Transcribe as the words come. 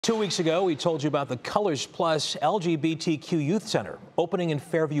2 weeks ago, we told you about the Colors Plus LGBTQ Youth Center opening in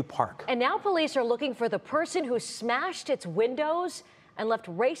Fairview Park. And now police are looking for the person who smashed its windows and left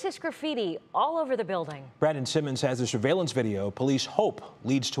racist graffiti all over the building. Brandon Simmons has a surveillance video police hope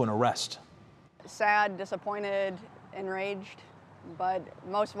leads to an arrest. Sad, disappointed, enraged, but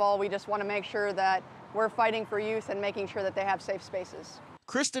most of all, we just want to make sure that we're fighting for youth and making sure that they have safe spaces.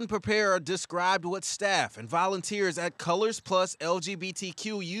 Kristen Pepera described what staff and volunteers at Colors Plus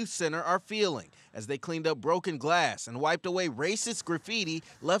LGBTQ Youth Center are feeling as they cleaned up broken glass and wiped away racist graffiti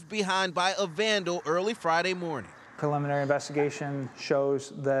left behind by a vandal early Friday morning. Preliminary investigation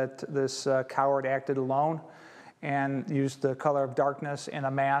shows that this coward acted alone and used the color of darkness and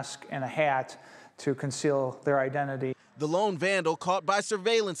a mask and a hat to conceal their identity. The lone vandal caught by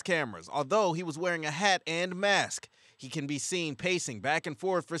surveillance cameras, although he was wearing a hat and mask. He can be seen pacing back and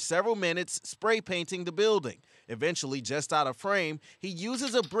forth for several minutes, spray painting the building. Eventually, just out of frame, he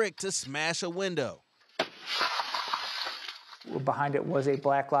uses a brick to smash a window. Behind it was a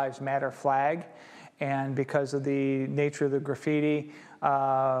Black Lives Matter flag, and because of the nature of the graffiti,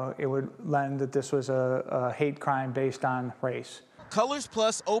 it would lend that this was a hate crime based on race. Colors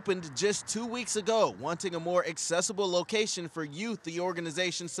Plus opened just 2 weeks ago, wanting a more accessible location for youth the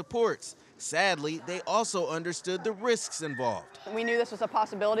organization supports. Sadly, they also understood the risks involved. We knew this was a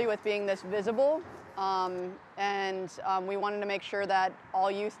possibility with being this visible, and we wanted to make sure that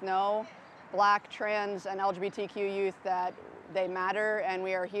all youth know, Black, trans, and LGBTQ youth, that they matter, and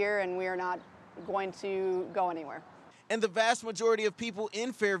we are here, and we are not going to go anywhere. And the vast majority of people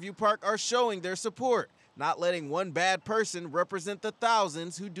in Fairview Park are showing their support, not letting one bad person represent the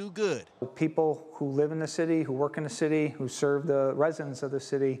thousands who do good. People who live in the city, who work in the city, who serve the residents of the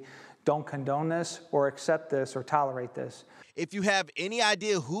city don't condone this or accept this or tolerate this. If you have any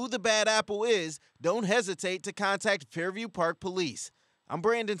idea who the bad apple is, don't hesitate to contact Fairview Park Police. I'm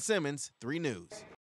Brandon Simmons, 3 News.